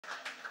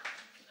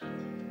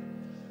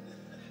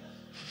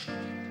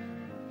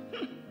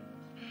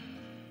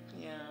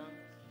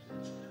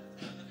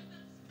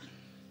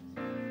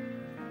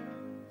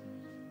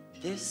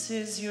This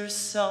is your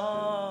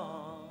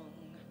song,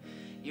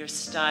 your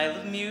style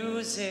of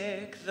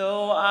music,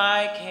 though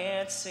I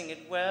can't sing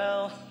it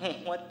well.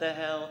 What the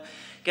hell?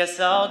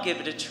 Guess I'll give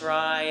it a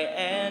try,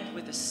 and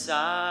with a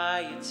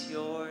sigh, it's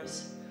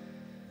yours.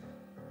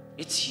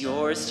 It's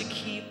yours to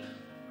keep.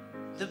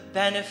 The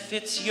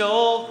benefits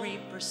you'll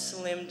reap are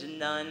slim to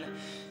none,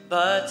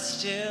 but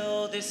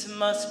still this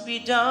must be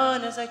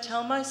done. As I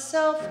tell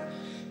myself,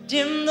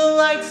 dim the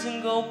lights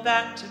and go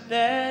back to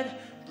bed,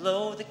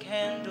 blow the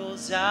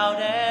candles out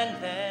and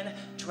then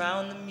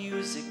drown the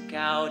music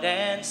out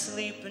and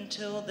sleep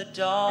until the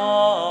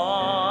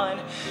dawn.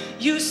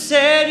 You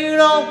said you'd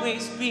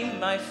always be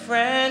my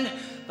friend,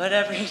 but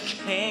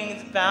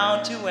everything's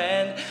bound to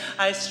end.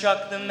 I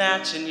struck the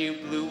match and you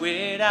blew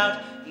it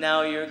out,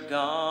 now you're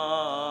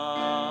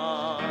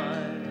gone.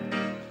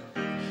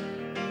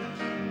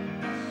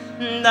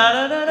 Da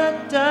da da da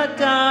da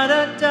da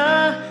da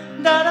da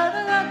da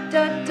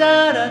da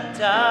da da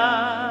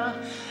da.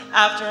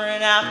 After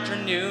an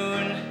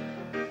afternoon,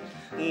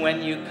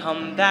 when you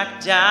come back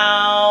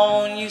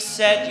down, you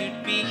said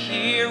you'd be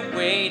here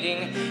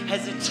waiting,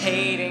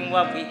 hesitating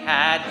what we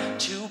had.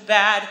 Too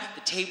bad,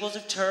 the tables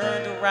have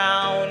turned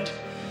around.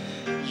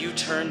 You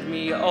turned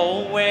me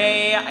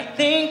away. I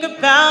think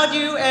about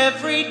you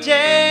every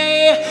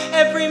day,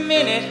 every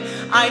minute.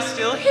 I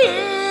still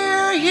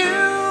hear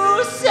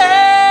you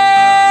say,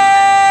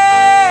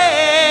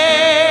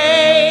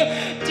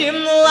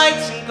 dim the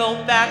lights and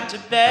go back to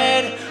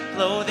bed,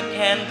 blow the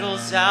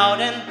candles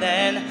out and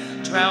then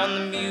drown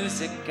the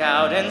music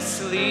out and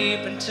sleep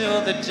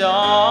until the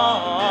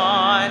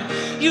dawn.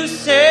 You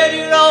said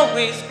you'd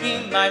always be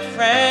my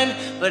friend,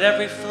 but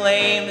every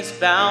flame is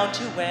bound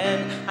to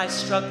end. I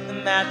struck the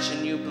match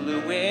and you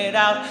blew it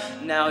out,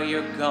 now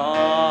you're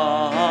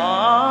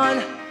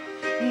gone.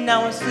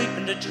 Now I'm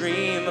sleeping to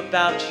dream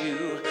about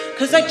you,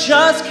 'cause I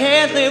just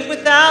can't live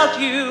without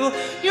you.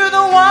 You're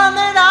the one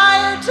that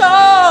I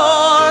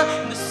adore,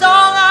 and the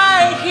song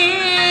I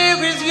hear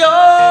is yours.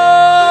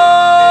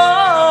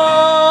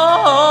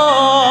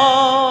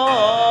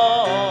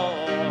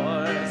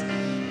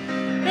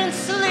 And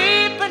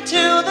sleep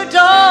until the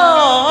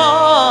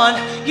dawn.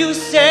 You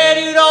said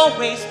you'd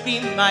always be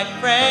my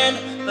friend,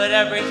 but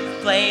every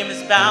flame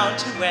is bound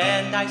to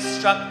end. I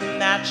struck the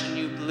match and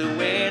you blew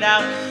it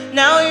out,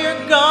 now you're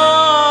gone.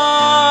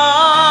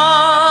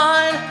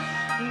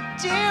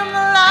 Dim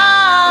the lights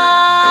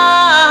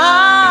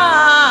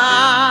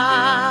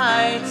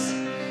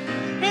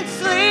and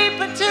sleep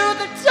until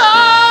the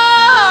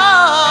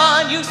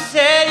dawn. You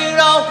said you'd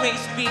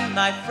always be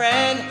my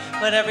friend,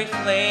 but every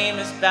flame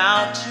is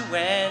bound to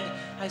end.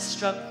 I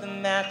struck the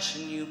match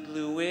and you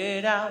blew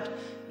it out,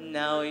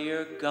 now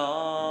you're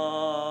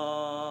gone.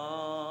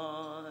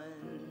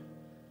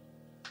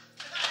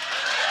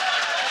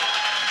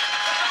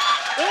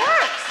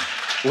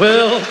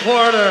 Will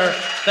Porter,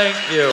 thank you.